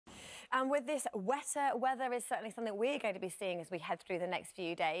And with this wetter weather is certainly something we're going to be seeing as we head through the next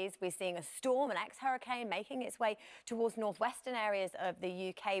few days. We're seeing a storm, an ex-hurricane, making its way towards northwestern areas of the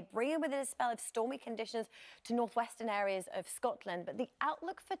UK, bringing with it a spell of stormy conditions to northwestern areas of Scotland. But the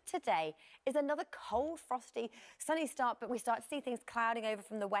outlook for today is another cold, frosty, sunny start, but we start to see things clouding over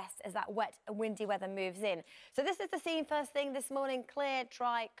from the west as that wet and windy weather moves in. So this is the scene first thing this morning: clear,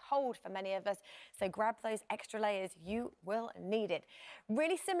 dry, cold for many of us. So grab those extra layers, you will need it.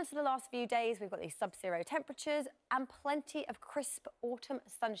 Really similar to the last few days, we've got these sub-zero temperatures and plenty of crisp autumn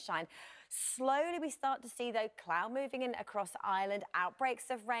sunshine. Slowly we start to see, though, cloud moving in across Ireland, outbreaks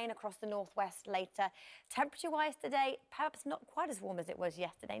of rain across the northwest later. Temperature-wise today, perhaps not quite as warm as it was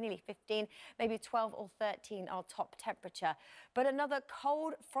yesterday, nearly 15, maybe 12 or 13 our top temperature. But another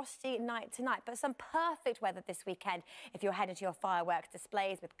cold, frosty night tonight. But some perfect weather this weekend if you're heading to your fireworks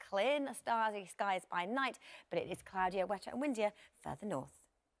displays with clear, starry skies by night, but it is cloudier, wetter and windier further north.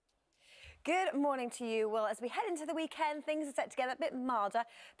 Good morning to you. Well, as we head into the weekend, things are set to get a bit milder,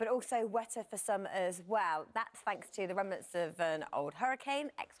 but also wetter for some as well. That's thanks to the remnants of an old hurricane,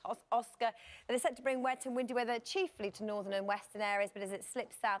 ex-Oscar, that is set to bring wet and windy weather chiefly to northern and western areas, but as it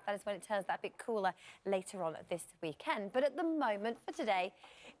slips south, that is when it turns that bit cooler later on this weekend. But at the moment, for today,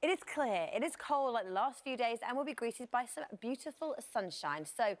 it is clear, it is cold like the last few days, and we'll be greeted by some beautiful sunshine.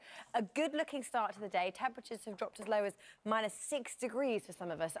 So a good-looking start to the day. Temperatures have dropped as low as -6 degrees for some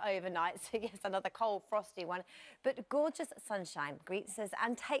of us overnight. So yes, another cold, frosty one, but gorgeous sunshine greets us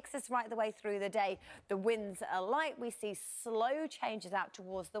and takes us right the way through the day. The winds are light. We see slow changes out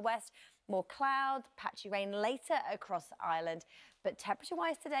towards the west, more cloud, patchy rain later across Ireland. But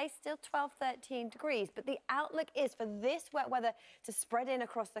temperature-wise today, still 12, 13 degrees. But the outlook is for this wet weather to spread in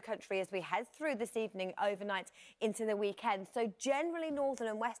across the country as we head through this evening, overnight into the weekend. So generally northern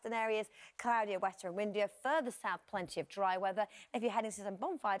and western areas, cloudier, wetter and windier. Further south, plenty of dry weather. If you're heading to some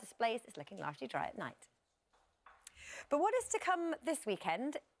bonfire displays, it's looking largely dry at night. But what is to come this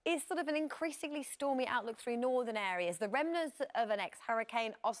weekend is sort of an increasingly stormy outlook through northern areas. The remnants of an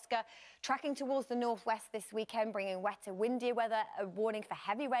ex-hurricane, Oscar, tracking towards the northwest this weekend, bringing wetter, windier weather, a warning for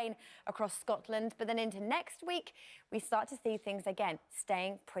heavy rain across Scotland. But then into next week, we start to see things again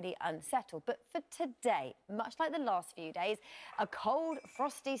staying pretty unsettled. But for today, much like the last few days, a cold,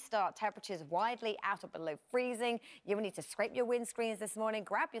 frosty start. Temperatures widely out or below freezing. You will need to scrape your windscreens this morning,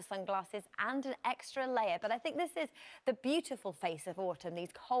 grab your sunglasses and an extra layer. But I think this is the beautiful face of autumn,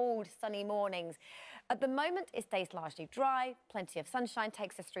 these cold, sunny mornings. At the moment, it stays largely dry. Plenty of sunshine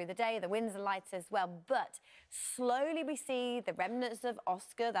takes us through the day. The winds are light as well. But slowly we see the remnants of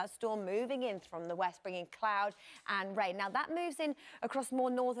Oscar, that storm, moving in from the west, bringing cloud and rain. Now, that moves in across more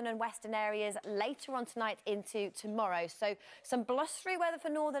northern and western areas later on tonight into tomorrow. So some blustery weather for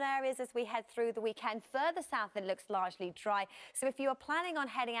northern areas as we head through the weekend. Further south, it looks largely dry. So if you are planning on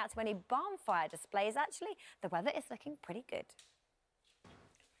heading out to any bonfire displays, actually, the weather is looking pretty good.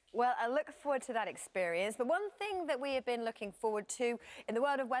 Well, I look forward to that experience. But one thing that we have been looking forward to in the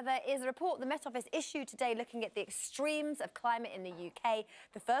world of weather is a report the Met Office issued today looking at the extremes of climate in the UK.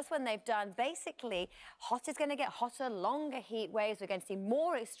 The first one they've done, basically, hot is going to get hotter, longer heat waves. We're going to see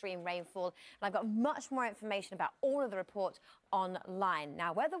more extreme rainfall. And I've got much more information about all of the report online.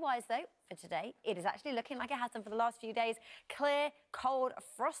 Now, weather-wise, though, for today, it is actually looking like it has done for the last few days. Clear, cold,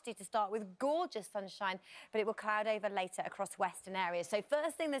 frosty to start with, gorgeous sunshine, but it will cloud over later across western areas. So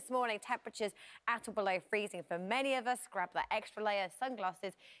first thing this morning, temperatures at or below freezing for many of us. Grab that extra layer,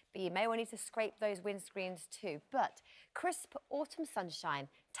 sunglasses, but you may well need to scrape those windscreens too. But crisp autumn sunshine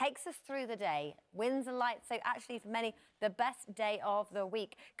takes us through the day. Winds are light, so actually for many, the best day of the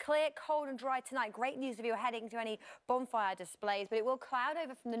week. Clear, cold and dry tonight. Great news if you're heading to any bonfire displays, but it will cloud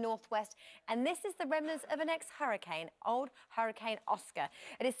over from the northwest. And this is the remnants of an ex-hurricane, old Hurricane Oscar.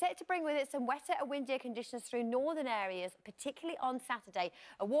 It is set to bring with it some wetter and windier conditions through northern areas, particularly on Saturday.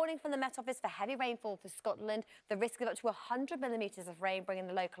 A warning from the Met Office for heavy rainfall for Scotland. The risk of up to 100 millimetres of rain, bringing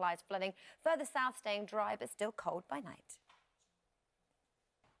the localised flooding. Further south, staying dry, but still cold by night.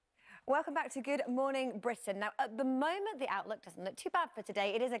 Welcome back to Good Morning Britain. Now, at the moment, the outlook doesn't look too bad for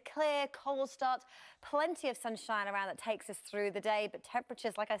today. It is a clear, cold start. Plenty of sunshine around that takes us through the day, but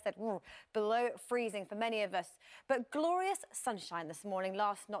temperatures, like I said, below freezing for many of us. But glorious sunshine this morning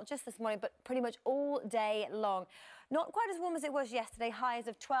lasts not just this morning, but pretty much all day long. Not quite as warm as it was yesterday, highs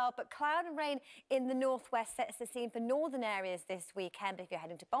of 12, but cloud and rain in the northwest sets the scene for northern areas this weekend. But if you're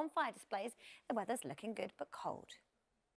heading to bonfire displays, the weather's looking good but cold.